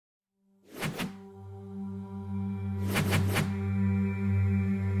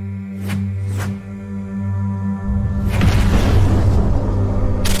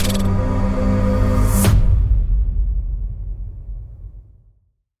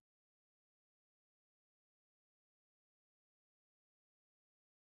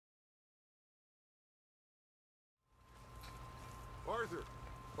Arthur!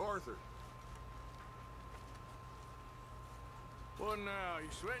 Arthur! What now? You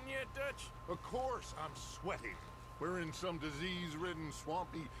sweating yet, Dutch? Of course I'm sweating. We're in some disease-ridden,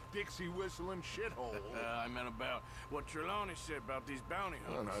 swampy, Dixie-whistling shithole. I meant about what Trelawney said about these bounty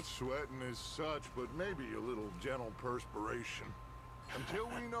Well, hunters. not sweating as such, but maybe a little gentle perspiration. Until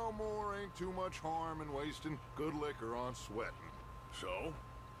we know more, ain't too much harm in wasting good liquor on sweating. So?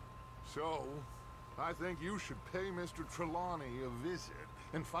 So, I think you should pay Mr. Trelawney a visit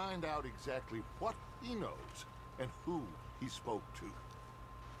and find out exactly what he knows and who he spoke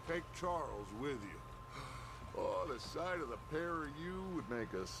to. Take Charles with you. Oh, the sight of the pair of you would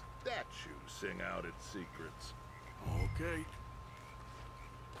make a statue sing out its secrets. Okay.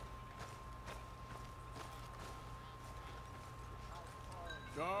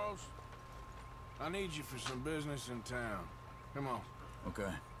 Charles, I need you for some business in town. Come on. Okay.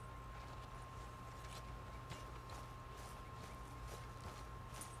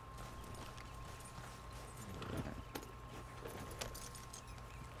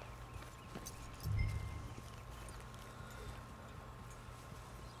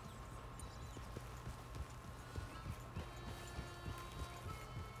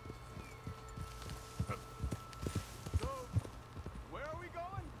 So, where are we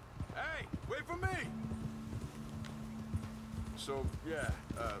going? Hey, wait for me! So, yeah,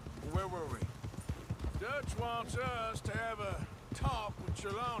 where were we? Dutch wants us to have a talk with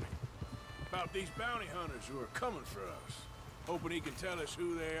Trelawney about these bounty hunters who are coming for us. Hoping he can tell us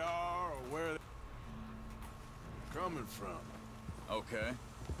who they are or where they're coming from. Okay.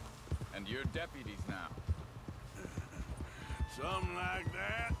 And you're deputies now. Something like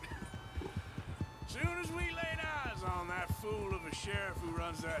that. Soon as we laid eyes on that fool of a sheriff who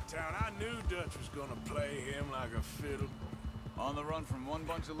runs that town, I knew Dutch was gonna play him like a fiddle. On the run from one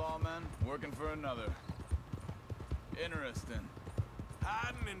bunch of lawmen, working for another. Interesting.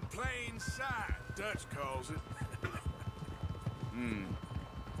 Hiding in plain sight, Dutch calls it.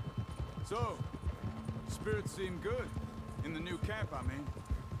 So, spirits seem good. In the new camp, I mean.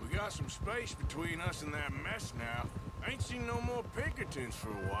 We got some space between us and that mess now. Ain't seen no more Pinkertons for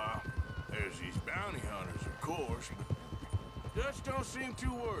a while. There's these bounty hunters, of course, but Dutch don't seem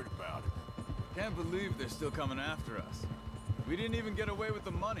too worried about it. Can't believe they're still coming after us. We didn't even get away with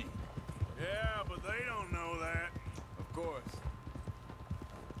the money. Yeah, but they don't know that. Of course.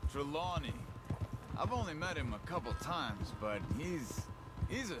 Trelawney. I've only met him a couple times, but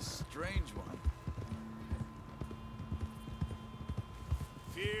he's a strange one.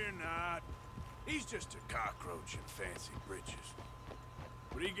 Fear not. He's just a cockroach in fancy breeches.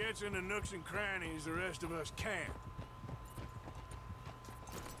 But he gets into nooks and crannies the rest of us can't.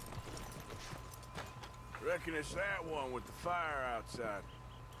 Reckon it's that one with the fire outside.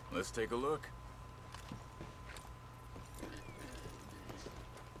 Let's take a look.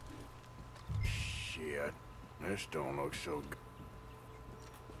 Shit. This don't look so good.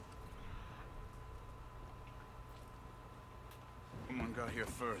 Someone got here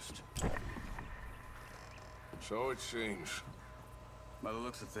first. So it seems. By the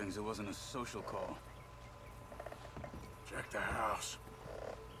looks of things, it wasn't a social call. Check the house.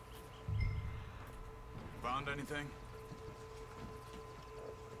 Found anything?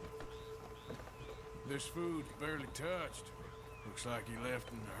 This food barely touched. Looks like he left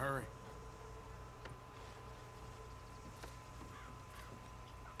in a hurry.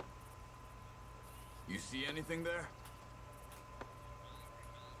 You see anything there?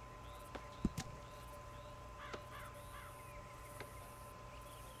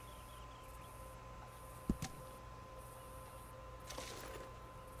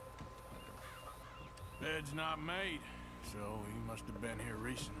 Bed's not made, so he must have been here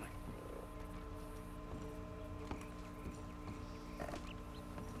recently.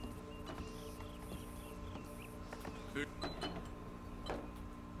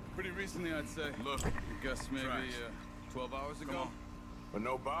 Pretty recently, I'd say. Look, I guess maybe 12 hours ago. But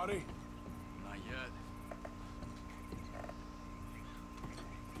no body? Not yet.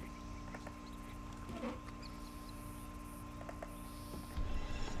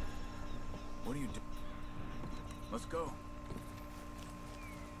 What are you doing? Let's go.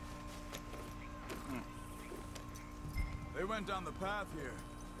 They went down the path here.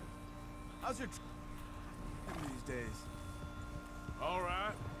 How's your these days? All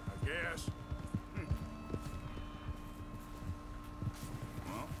right, I guess.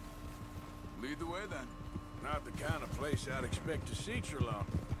 Well, lead the way then. Not the kind of place I'd expect to see Trelawney.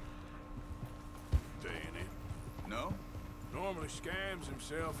 Saying it. No? Normally scams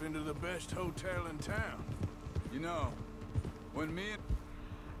himself into the best hotel in town. You know, when me and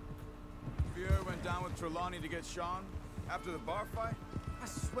Pierre went down with Trelawney to get Sean, After the bar fight? I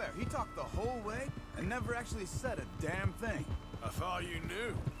swear, he talked the whole way and never actually said a damn thing. I thought you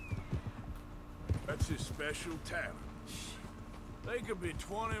knew. That's his special talent. They could be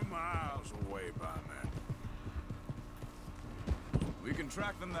 20 miles away by now. We can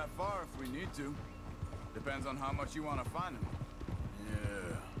track them that far if we need to. Depends on how much you want to find them.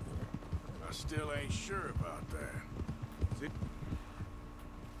 Yeah. I still ain't sure about that. See?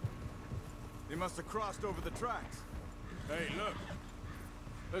 They must have crossed over the tracks. Hey, look.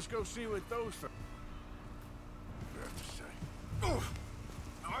 Let's go see what those fellas have to say. Oof.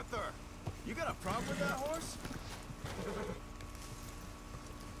 Arthur, you got a problem with that horse?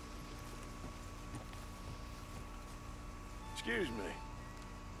 Excuse me.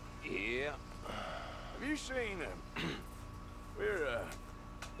 Yeah. Have you seen him?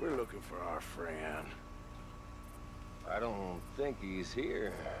 We're looking for our friend. I don't think he's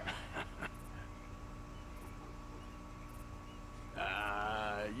here.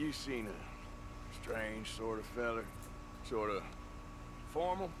 You seen a strange sort of feller? Sort of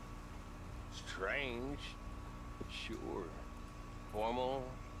formal? Strange? Sure. Formal?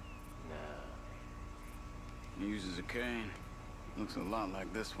 Nah. He uses a cane. Looks a lot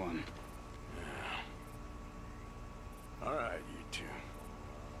like this one. All right, you two.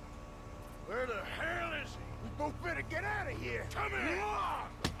 Where the hell is he? We both better get out of here. Come here!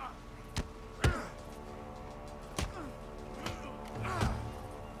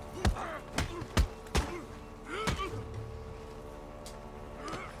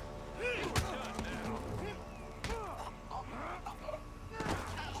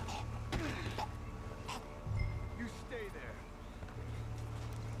 You stay there.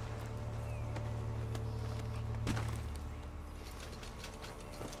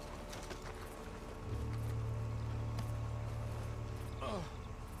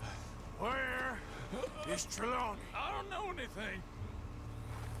 Where is Trelawney? I don't know anything.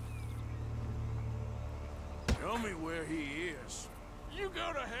 Tell me where he is. You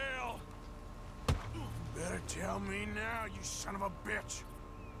go to hell. Better tell me now, you son of a bitch.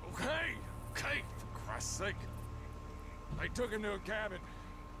 Okay, okay, for Christ's sake. They took him to a cabin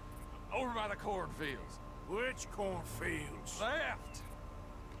over by the cornfields. Which cornfields? Left.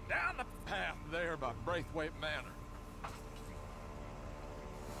 Down the path there by Braithwaite Manor.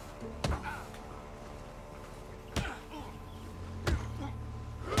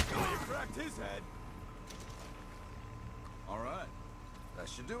 You cracked his head. All right. That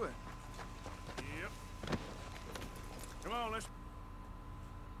should do it. Yep. Come on, let's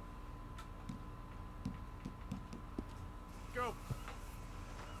go.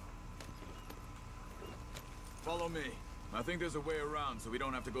 Follow me. I think there's a way around so we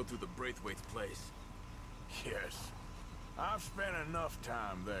don't have to go through the Braithwaite's place. Yes. I've spent enough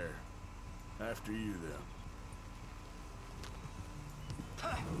time there. After you, then.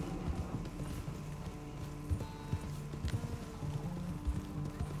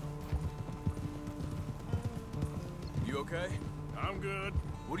 You okay? I'm good.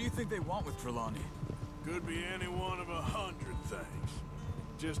 What do you think they want with Trelawney? Could be any one of 100 things.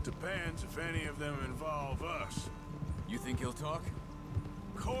 Just depends if any of them involve us. You think he'll talk?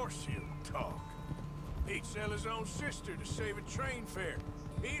 Of course he'll talk. He'd sell his own sister to save a train fare.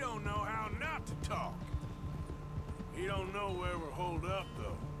 He don't know how not to talk. He don't know where we're holed up,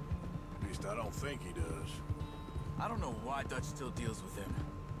 though. At least I don't think he does. I don't know why Dutch still deals with him.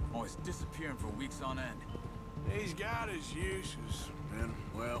 Always disappearing for weeks on end. He's got his uses, and,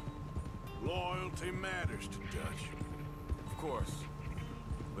 well, loyalty matters to Dutch. Of course.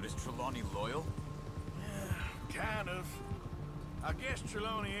 But is Trelawney loyal? Kind of. I guess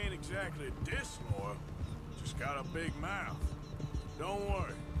Trelawney ain't exactly disloyal. Just got a big mouth. Don't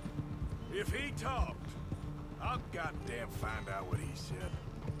worry. If he talked, I'll goddamn find out what he said.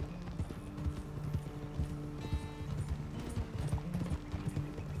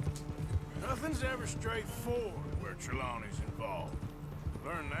 Nothing's ever straightforward where Trelawney's involved.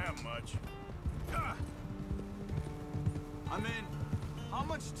 Learned that much. Ah! I mean, how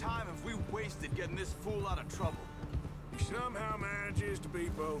much time have we wasted getting this fool out of trouble? He somehow manages to be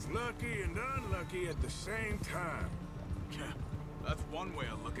both lucky and unlucky at the same time. Yeah, that's one way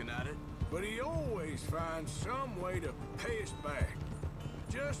of looking at it. But he always finds some way to pay us back.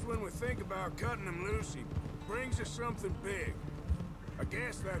 Just when we think about cutting him loose, he brings us something big. I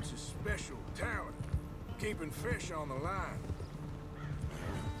guess that's his special talent, keeping fish on the line.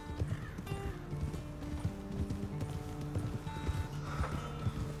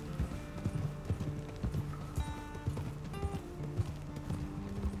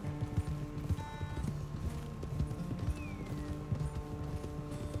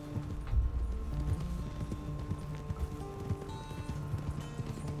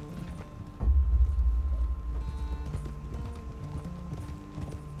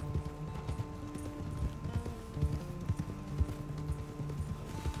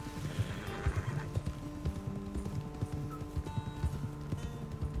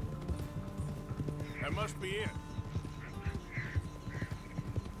 must be it.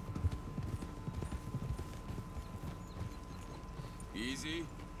 Easy.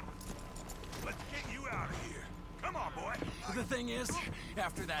 Let's get you out of here. Come on, boy. The thing is,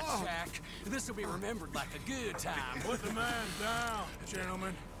 after that shack, this will be remembered like a good time. Put the man down,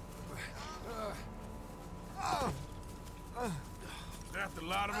 gentlemen. Is that the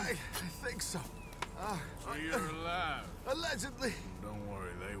lot of them? I think so. So you're alive. Allegedly. Don't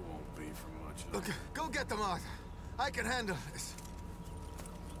worry, they won't be for much Look, longer. go get them, Arthur. I can handle this.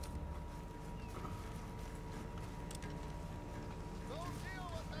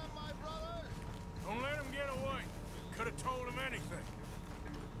 Don't let them get away. Could have told them anything.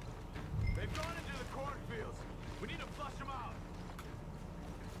 They've gone into the cornfields. We need to flush them out.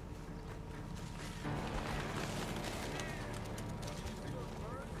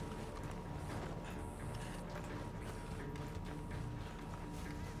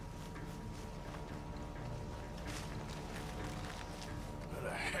 Where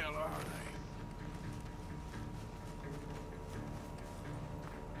the hell are they?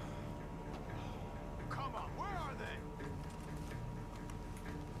 Come on, where are they?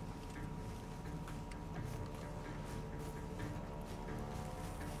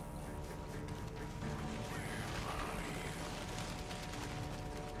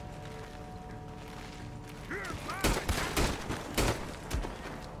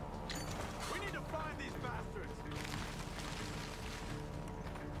 We need to find these bastards.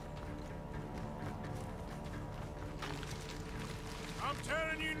 I'm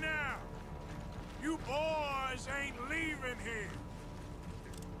telling you now, you boys ain't leaving here.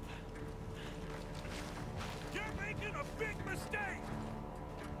 You're making a big mistake.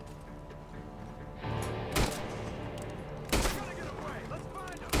 We gotta get away. Let's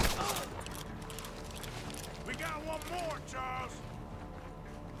find them. We got one more, Charles.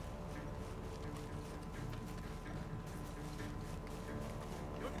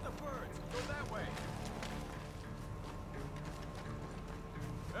 Look at the birds. Go that way.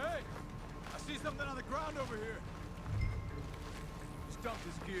 Hey! I see something on the ground over here. He's dumped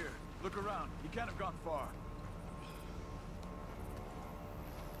his gear. Look around. He can't have gone far.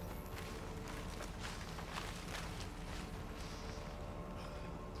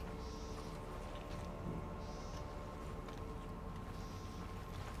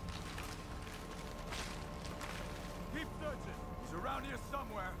 Keep searching. He's around here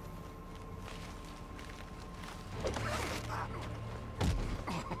somewhere.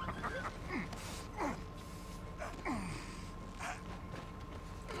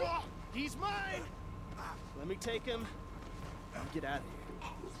 He's mine! Let me take him and get out of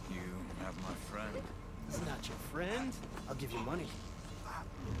here. You have my friend. He's not your friend. I'll give you money.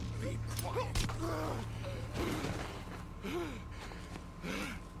 Be quiet.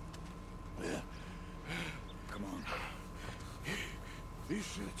 Come on. You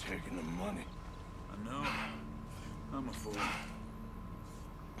should have taken the money. I know. I'm a fool.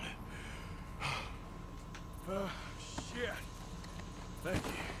 Shit. Thank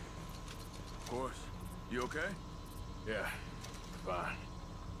you. Of course. You okay? Yeah, fine.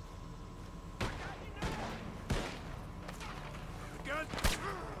 Gun.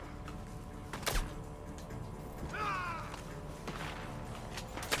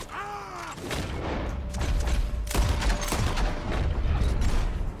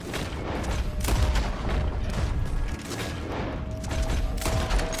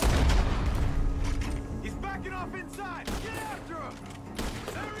 He's backing off inside! Get after him!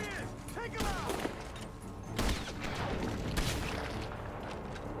 There he is! Take him out!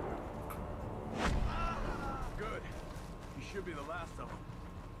 Good. He should be the last of them.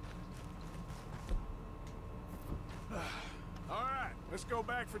 All right, let's go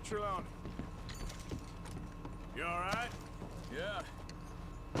back for Trelawney. You all right? Yeah.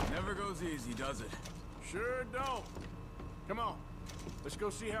 Never goes easy, does it? Sure don't. Come on. Let's go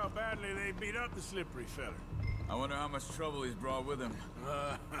see how badly they beat up the slippery feller. I wonder how much trouble he's brought with him.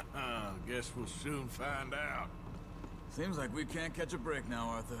 Guess we'll soon find out. Seems like we can't catch a break now,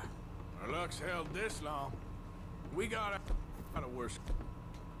 Arthur. Our luck's held this long. We got a lot of worse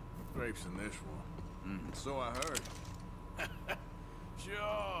scrapes than this one. So I heard.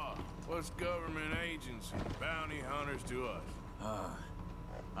 Sure. What's government agents and bounty hunters to us?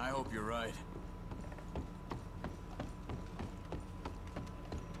 I hope you're right.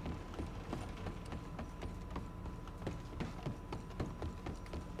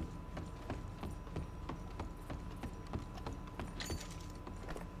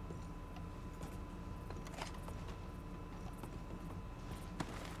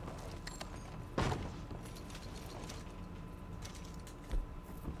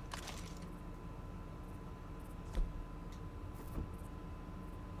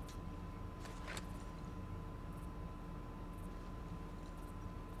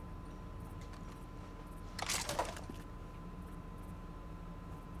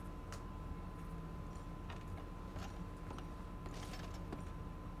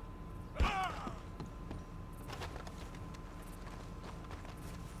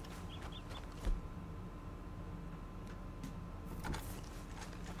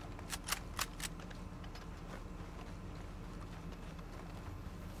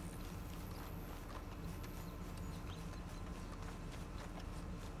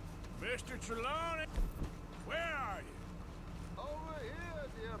 Trelawney! Where are you? Over here,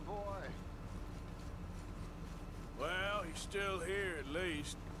 dear boy. Well, he's still here at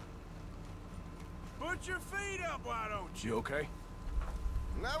least. Put your feet up, why don't you? You okay?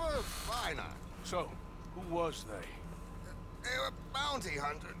 Never finer. So, who was they? They were bounty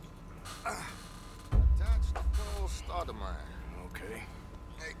hunters. Attached to Paul Stoudemire. Okay.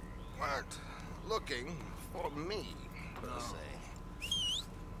 They weren't looking for me, per se.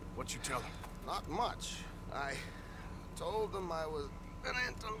 What you tell him? Not much. I told them I was an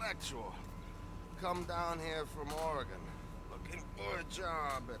intellectual. Come down here from Oregon, looking for a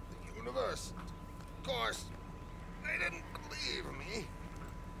job at the university. Of course, they didn't believe me.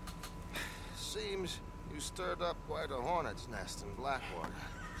 Seems you stirred up quite a hornet's nest in Blackwater.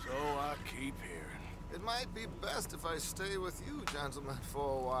 So I keep hearing. It might be best if I stay with you, gentlemen,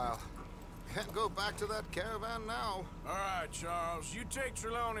 for a while. Can't go back to that caravan now. All right, Charles. You take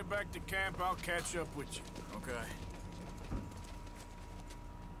Trelawney back to camp. I'll catch up with you. Okay.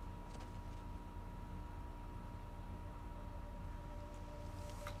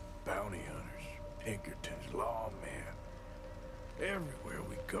 Bounty hunters, Pinkerton's lawmen. Everywhere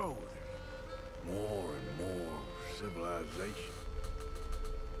we go, there's more and more civilization.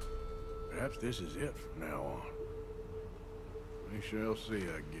 Perhaps this is it from now on. We shall see,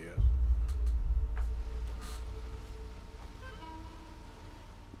 I guess.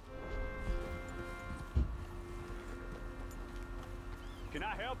 Can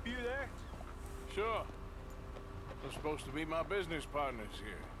I help you there? Sure. They're supposed to be my business partners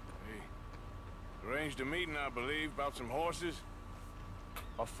here. They arranged a meeting, I believe, about some horses.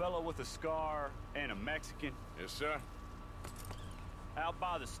 A fellow with a scar and a Mexican Yes, sir. out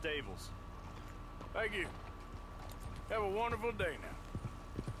by the stables. Thank you. Have a wonderful day now.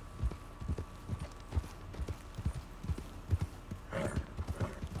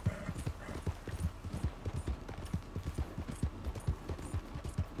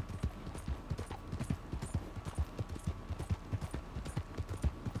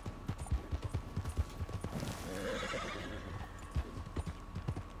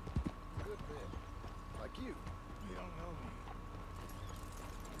 Good bit. Like you. You don't know me.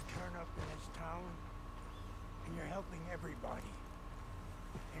 You turn up in this town, and you're helping everybody.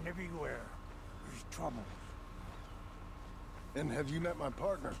 And everywhere, there's trouble. And have you met my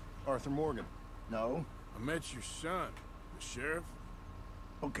partner, Arthur Morgan? No? I met your son, the sheriff.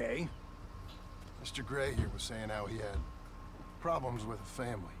 Okay. Mr. Gray here was saying how he had problems with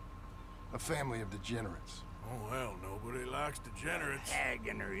a family of degenerates. Oh, hell, nobody likes degenerates. Hag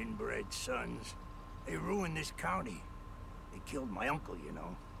and her inbred sons. They ruined this county. They killed my uncle, you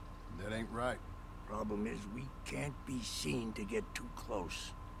know. That ain't right. Problem is, we can't be seen to get too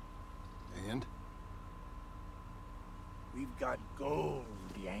close. And? We've got gold,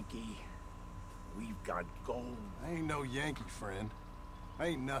 Yankee. We've got gold. I ain't no Yankee, friend. I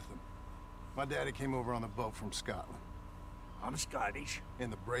ain't nothing. My daddy came over on the boat from Scotland. I'm Scottish.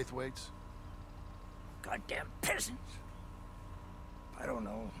 And the Braithwaites? Goddamn peasants. I don't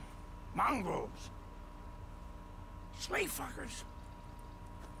know. Mongrels. Slave fuckers.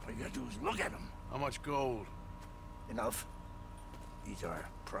 All you gotta do is look at them. How much gold? Enough. These are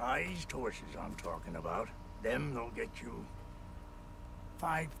prized horses I'm talking about. Them, they'll get you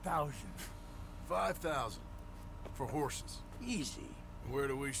 5,000. 5,000 for horses. Easy. Where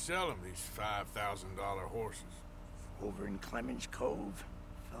do we sell them, these $5,000 horses? Over in Clemens Cove.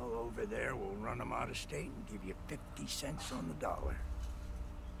 Fellow over there will run them out of state and give you 50 cents on the dollar.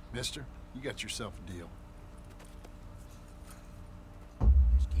 Mister, you got yourself a deal.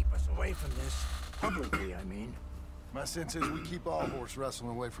 Just keep us away from this. Publicly, I mean. My sense is we keep all horse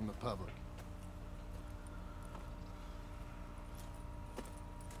rustling away from the public.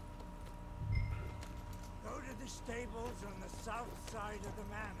 Go to the stables on the south side of the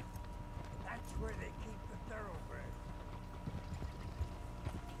manor. That's where they keep the thoroughbred.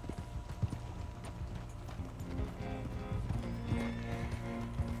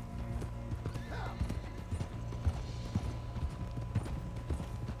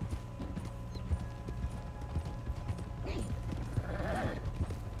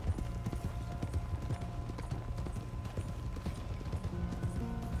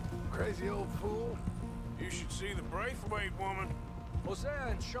 Crazy old fool. You should see the Braithwaite woman. Hosea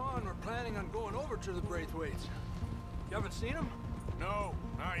and Sean were planning on going over to the Braithwaites. You haven't seen them? No,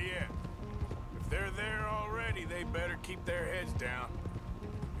 not yet. If they're there already, they better keep their heads down.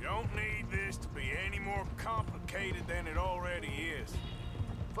 We don't need this to be any more complicated than it already is.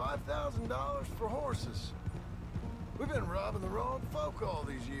 $5,000 for horses. We've been robbing the wrong folk all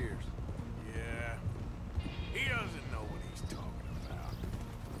these years. Yeah, he doesn't know what he's talking about.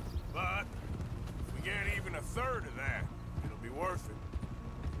 But 1/3 of that. It'll be worth it.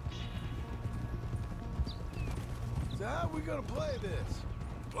 So how are we gonna play this?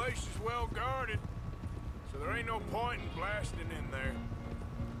 The place is well guarded, so there ain't no point in blasting in there.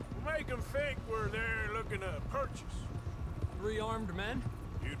 We'll make them think we're there looking to purchase. 3 armed men?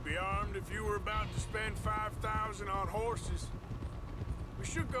 You'd be armed if you were about to spend 5,000 on horses. We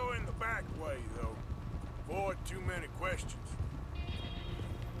should go in the back way, though. Avoid too many questions.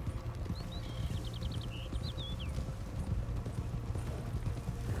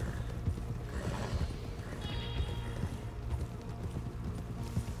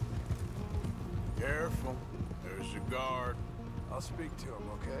 Careful. There's a guard. I'll speak to him,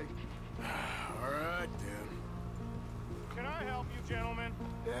 okay? All right, then. Can I help you, gentlemen?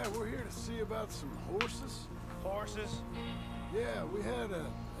 Yeah, we're here to see about some horses. Horses? Yeah, we had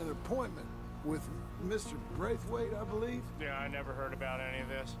an appointment with Mr. Braithwaite, I believe. Yeah, I never heard about any of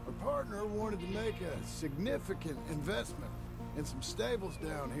this. Our partner wanted to make a significant investment in some stables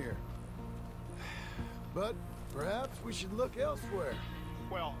down here. But perhaps we should look elsewhere.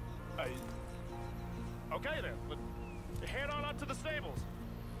 Well, okay then. Head on up to the stables.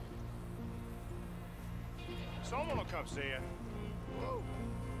 Someone will come see you. Whoa.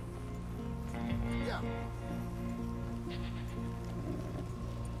 Yeah.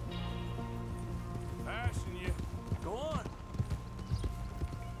 Passing you. Go on.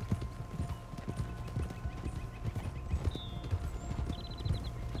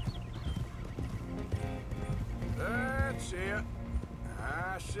 That's it.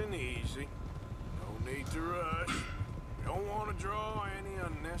 Nice and easy. No need to rush. We don't want to draw any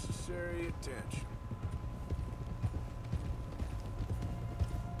unnecessary attention.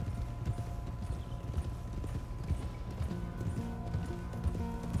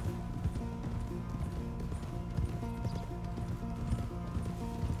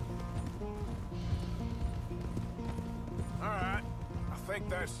 All right. I think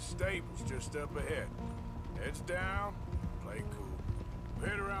that's the stables just up ahead. Heads down, play cool.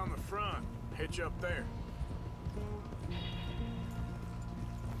 Head around the front, hitch up there.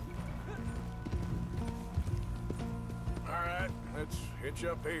 All right, let's hitch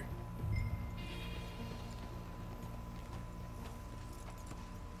up here.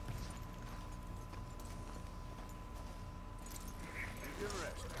 Get a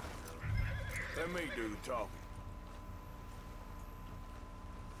rest. Let me do the talking.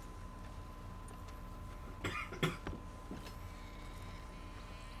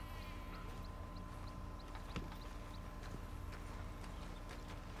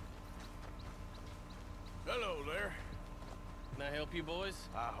 Hello there. Can I help you boys?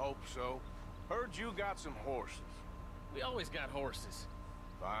 I hope so. Heard you got some horses. We always got horses.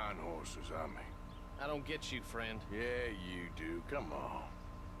 Fine horses, I mean. I don't get you, friend. Yeah, you do. Come on.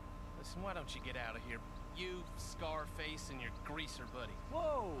 Listen, why don't you get out of here? You, Scarface, and your greaser buddy.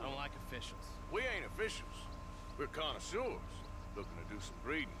 Whoa! I don't like officials. We ain't officials. We're connoisseurs, looking to do some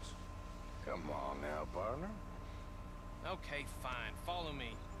breedings. Come on now, partner. Okay, fine. Follow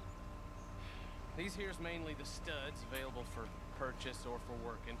me. These here's mainly the studs available for purchase or for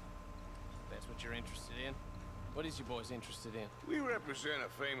working. If that's what you're interested in. What is you boys interested in? We represent a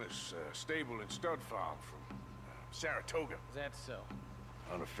famous stable and stud farm from Saratoga. Is that so?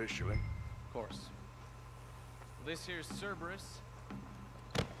 Unofficially. Of course. Well, this here's Cerberus.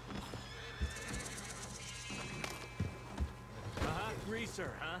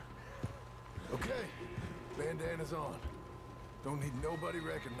 Greaser, huh? Okay. Bandana's on. Don't need nobody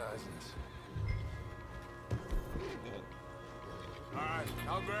recognizing us. All right,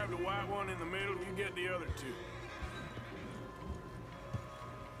 I'll grab the white one in the middle. You get the other two.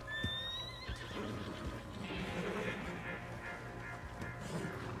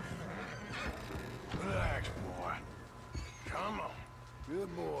 Relax, boy. Come on.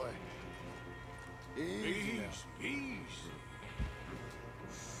 Good boy. Easy. Easy.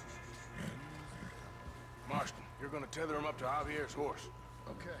 Marston, you're gonna tether him up to Javier's horse.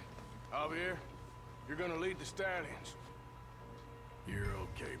 Okay. Javier, you're gonna lead the stallions. You're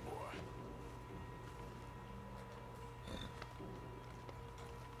okay, boy.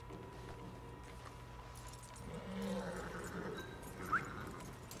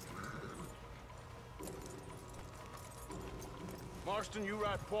 Marston, you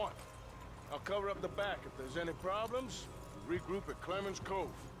ride point. I'll cover up the back. If there's any problems, regroup at Clemens Cove.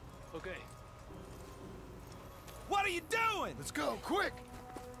 Okay. What are you doing? Let's go, quick!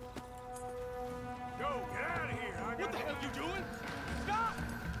 Go, get out of here. What the hell you doing? Stop!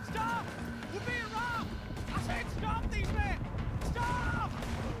 Stop! We're being robbed! I said stop these men! Stop!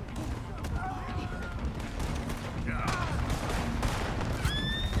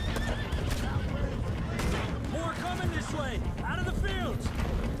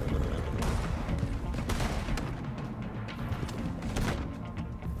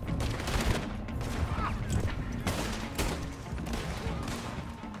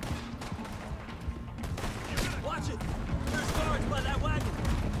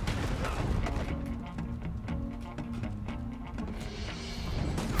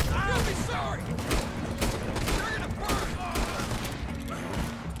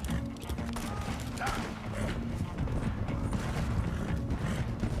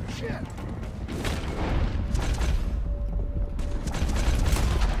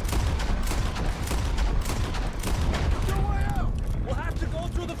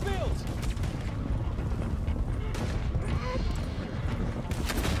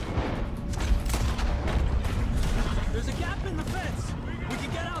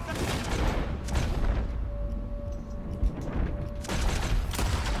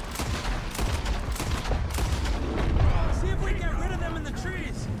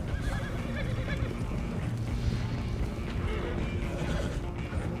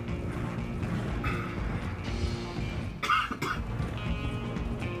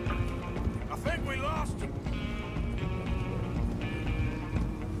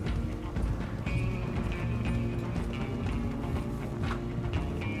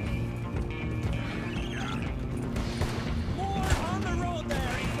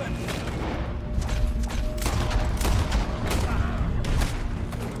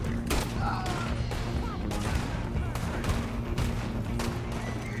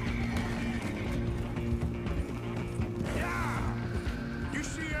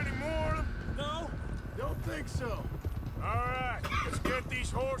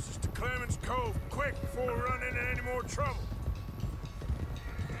 before we run into any more trouble.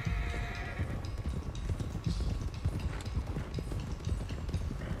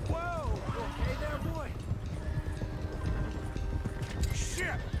 Whoa! Okay there, boy?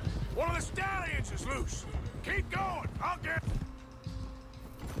 Shit! One of the stallions is loose. Keep going. I'll get...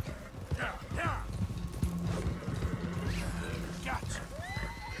 Yeah. Gotcha.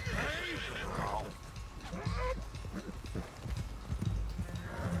 Hey! Oh.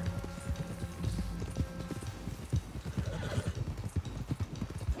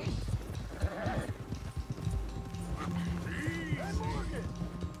 Hey, Morgan!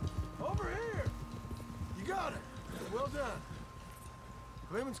 Over here! You got it. Well done.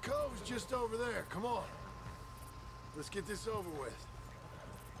 Clemens Cove's just over there. Come on. Let's get this over with.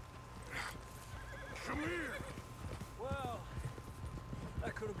 Come here. Well,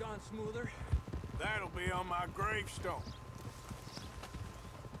 that could have gone smoother. That'll be on my gravestone.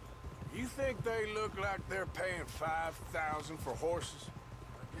 You think they look like they're paying $5,000 for horses?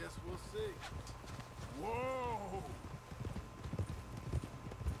 I guess we'll see. Whoa!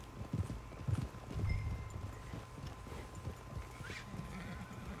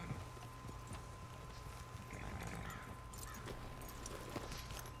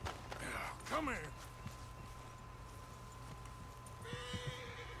 Come here.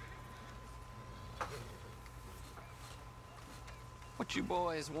 What you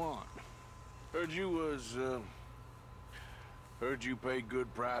boys want? Heard you pay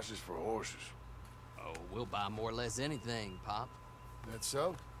good prices for horses. Oh, we'll buy more or less anything, Pop. That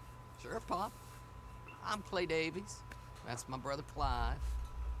so? Sure, Pop. I'm Clay Davies. That's my brother Clive.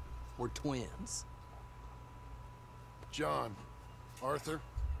 We're twins. John. Arthur.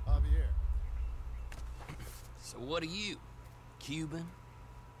 Javier. So what are you? Cuban?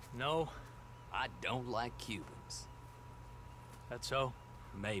 No. I don't like Cubans. That's so?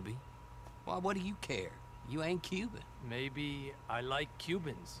 Maybe. Why, what do you care? You ain't Cuban. Maybe I like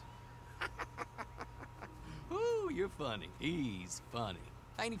Cubans. Ooh, you're funny. He's funny.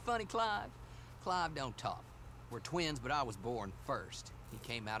 Ain't he funny, Clive? Clive don't talk. We're twins, but I was born first. He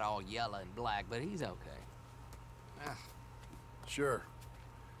came out all yellow and black, but he's okay. Sure.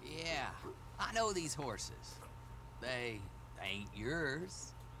 Yeah, I know these horses. They ain't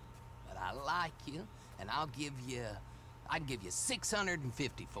yours, but I like you, and I'd give you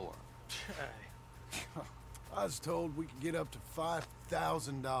 650 for them. I was told we could get up to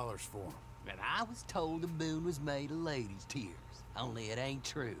 $5,000 for them. And I was told the moon was made of ladies' tears. Only it ain't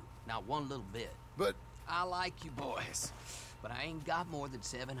true. Not one little bit. But I like you boys, but I ain't got more than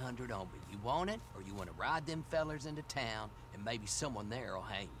 700 on me. You want it, or you want to ride them fellers into town, and maybe someone there will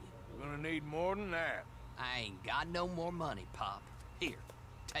hang you? We're gonna need more than that. I ain't got no more money, Pop. Here,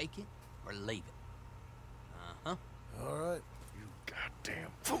 take it or leave it. Uh-huh. all right. You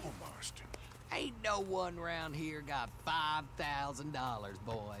goddamn fool, Marston. Ain't no one round here got $5,000,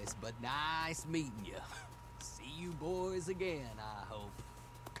 boys, but nice meeting you. See you boys again, I hope.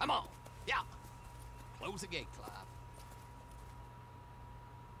 Come on, yeah. Close the gate, Clive.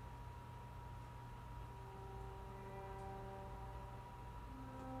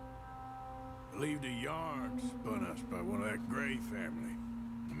 Believed a yarn spun us by one of that Gray family.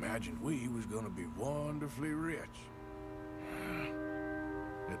 Imagined we was gonna be wonderfully rich.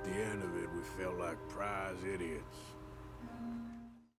 At the end of it, we felt like prize idiots.